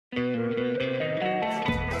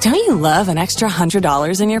Don't you love an extra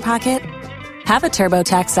 $100 in your pocket? Have a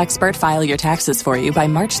TurboTax expert file your taxes for you by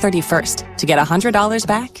March 31st to get $100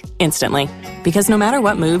 back instantly. Because no matter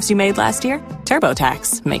what moves you made last year,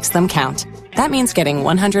 TurboTax makes them count. That means getting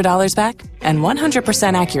 $100 back and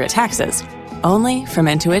 100% accurate taxes, only from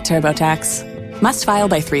Intuit TurboTax. Must file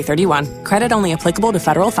by 3/31. Credit only applicable to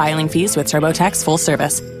federal filing fees with TurboTax full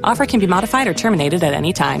service. Offer can be modified or terminated at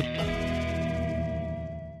any time.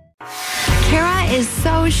 Kara is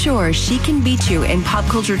so sure she can beat you in pop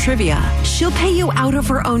culture trivia. She'll pay you out of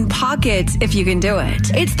her own pocket if you can do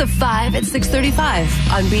it. It's the 5 at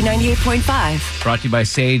 6:35 on B98.5. Brought to you by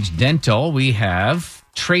Sage Dental. We have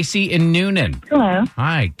Tracy and Newnan. Hello.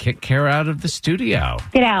 Hi, kick Kara out of the studio.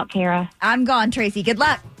 Get out, Kara. I'm gone, Tracy. Good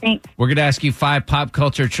luck. Thanks. We're going to ask you 5 pop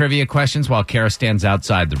culture trivia questions while Kara stands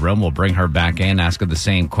outside the room. We'll bring her back in, ask her the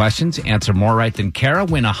same questions. Answer more right than Kara,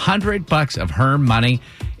 win $100 of her money.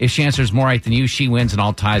 If she answers more right than you, she wins and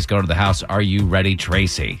all ties go to the house. Are you ready,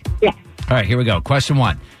 Tracy? Yeah. All right, here we go. Question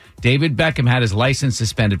 1. David Beckham had his license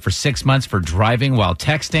suspended for 6 months for driving while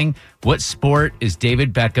texting. What sport is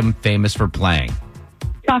David Beckham famous for playing?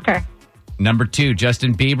 Soccer. Number 2,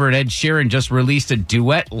 Justin Bieber and Ed Sheeran just released a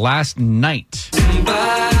duet last night.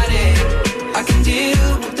 I can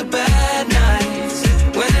deal with the bad nights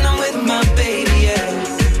when I'm with my baby, yeah.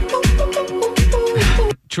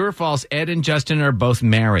 True or false, Ed and Justin are both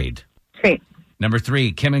married. True. Number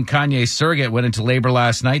 3, Kim and Kanye's surrogate went into labor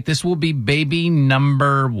last night. This will be baby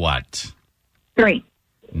number what? 3.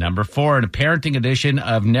 Number 4, in a parenting edition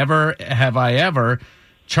of Never Have I Ever,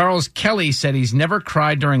 Charles Kelly said he's never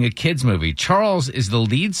cried during a kids movie. Charles is the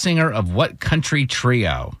lead singer of what country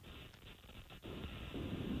trio?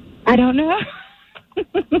 I don't know.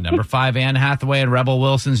 Number 5, Anne Hathaway and Rebel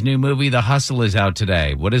Wilson's new movie, The Hustle, is out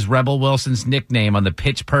today. What is Rebel Wilson's nickname on the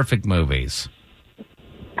Pitch Perfect movies?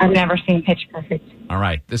 I've never seen Pitch Perfect. All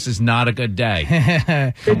right, this is not a good day.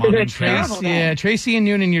 This is a terrible day. Yeah, Tracy and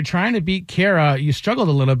Newnan, you're trying to beat Kara. You struggled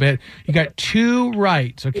a little bit. You got 2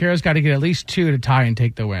 right, so Kara's got to get at least 2 to tie and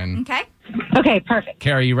take the win. Okay. Okay, perfect.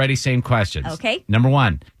 Kara, you ready? Same questions. Okay. Number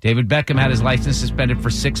 1, David Beckham had his license suspended for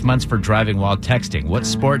 6 months for driving while texting. What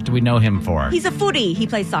sport do we know him for? He's a foodie. He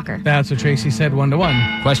plays soccer. That's what Tracy said,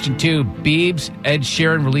 1-1. Question 2, Biebs, Ed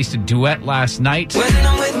Sheeran released a duet last night. When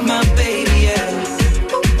I'm with my baby, yeah.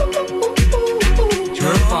 True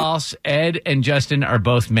or false, Ed and Justin are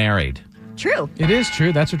both married. True. It is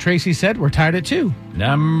true. That's what Tracy said. We're tied at 2.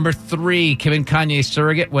 Number 3, Kim and Kanye's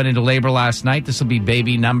surrogate went into labor last night. This will be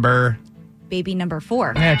baby number... Baby number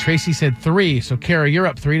 4. Yeah, Tracy said 3. So, Kara, you're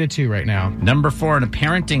up 3-2 right now. Number 4, in a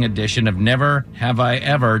parenting edition of Never Have I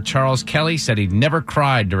Ever, Charles Kelly said he'd never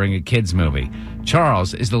cried during a kids movie.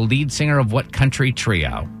 Charles is the lead singer of what country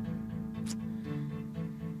trio?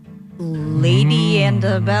 Lady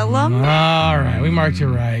Antebellum. All right, we marked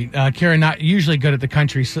you right. Kara, not usually good at the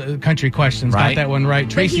country questions. Right. Got that one right.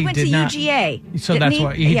 But Tracy he went did to not. UGA. So didn't that's he?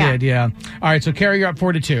 what he did, yeah. All right, so Kara, you're up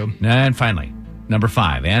 4-2. And finally, number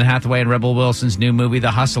 5, Anne Hathaway and Rebel Wilson's new movie,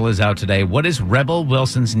 The Hustle, is out today. What is Rebel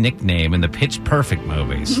Wilson's nickname in the Pitch Perfect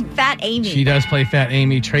movies? Fat Amy. She does play Fat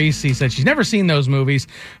Amy. Tracy said she's never seen those movies.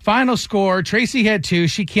 Final score, Tracy had 2.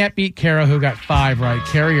 She can't beat Kara, who got 5 right.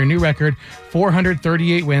 Kara, your new record,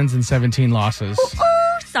 438 wins and 17 losses.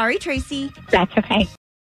 Sorry, Tracy. That's okay.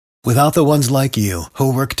 Without the ones like you,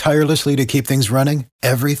 who work tirelessly to keep things running,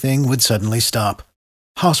 everything would suddenly stop.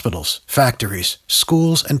 Hospitals, factories,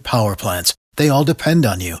 schools, and power plants, they all depend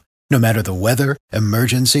on you. No matter the weather,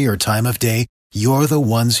 emergency, or time of day, you're the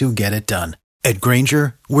ones who get it done. At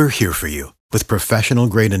Grainger, we're here for you with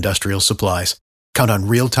professional-grade industrial supplies. Count on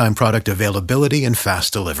real-time product availability and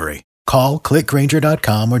fast delivery. Call, click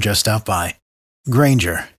Grainger.com, or just stop by.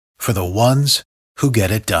 Grainger, for the ones who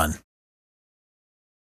get it done.